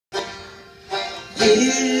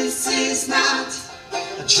This is not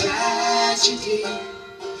a tragedy,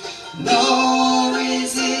 nor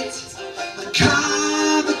is it a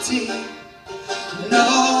comedy.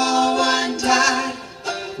 No one died,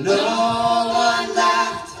 no one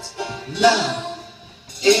laughed. Love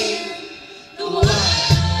in the wild.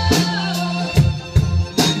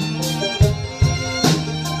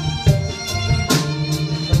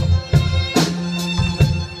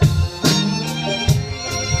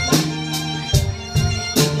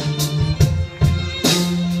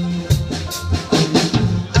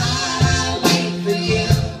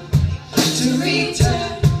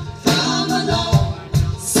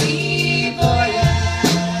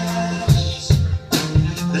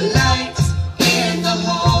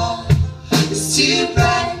 Too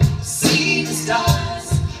bright, see the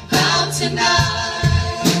stars out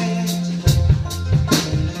tonight.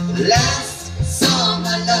 Last saw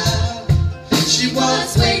my love, she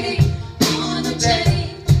was waiting on the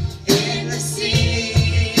day in the sea.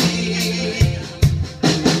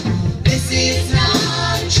 This is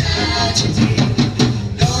not a tragedy,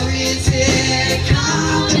 nor is it a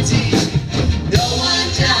comedy. No one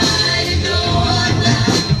died and no one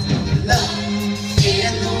laughed. Love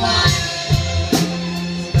in the wild.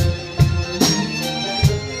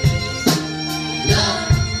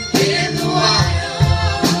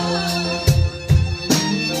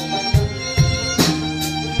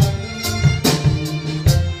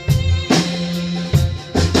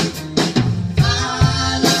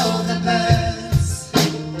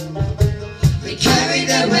 Carry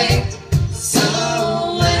their weight so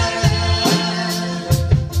well.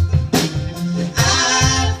 I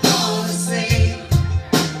fall asleep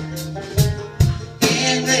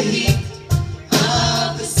in the heat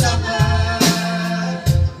of the summer.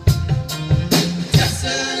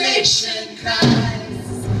 Desolation cries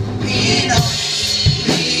in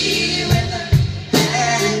only rhythm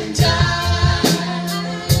and die.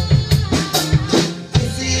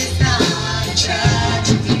 This is not a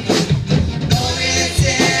tragedy.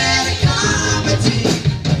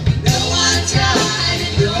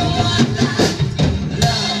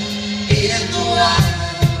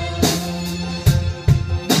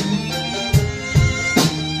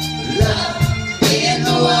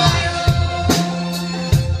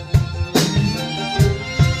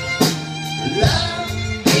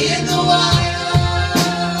 In the wild,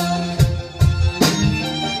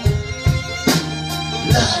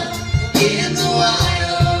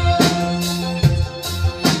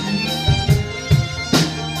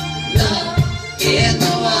 love in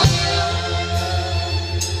the wild,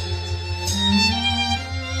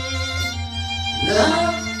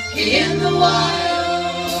 love in the wild.